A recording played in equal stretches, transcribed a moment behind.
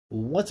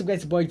What's up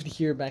guys, boy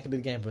here back in the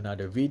game for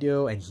another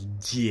video. And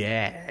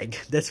Jag,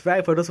 that's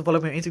right, for those who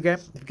follow me on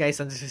Instagram, if you guys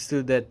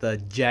understood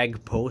that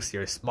Jag post,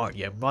 you're smart,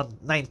 you have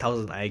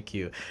 9,000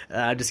 IQ.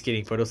 I'm just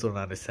kidding, for those who don't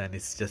understand,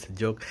 it's just a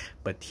joke.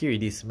 But here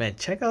it is, man,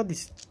 check out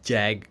this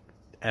Jag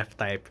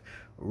F-Type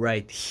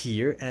right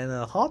here. And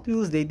Hot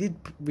Wheels, they did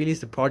release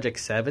the Project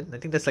 7. I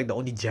think that's like the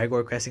only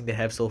Jaguar crashing they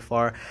have so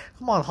far.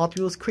 Come on, Hot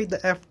Wheels, create the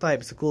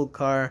F-Type. It's a cool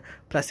car,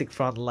 plastic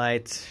front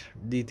lights,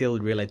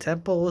 detailed rear light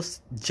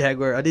tempos,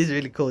 Jaguar. Oh, this is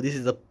really cool. This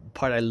is the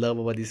part I love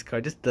about this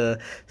car, just the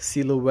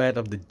silhouette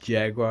of the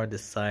Jaguar on the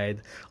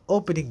side,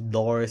 opening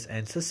doors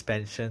and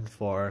suspension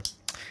for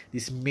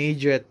this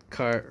Majorette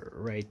car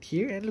right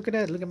here. And look at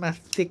that, look at my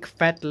thick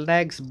fat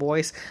legs,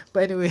 boys.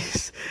 But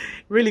anyways,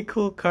 really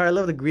cool car. I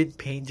love the green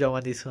paint job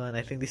on this one.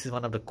 I think this is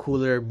one of the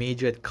cooler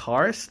Majorette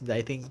cars that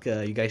I think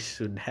you guys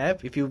should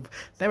have. If you've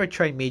never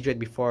tried Majorette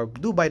before,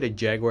 do buy the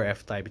Jaguar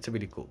F-Type. It's a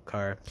really cool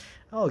car.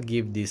 I'll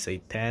give this a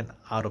 10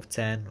 out of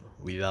 10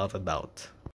 without a doubt.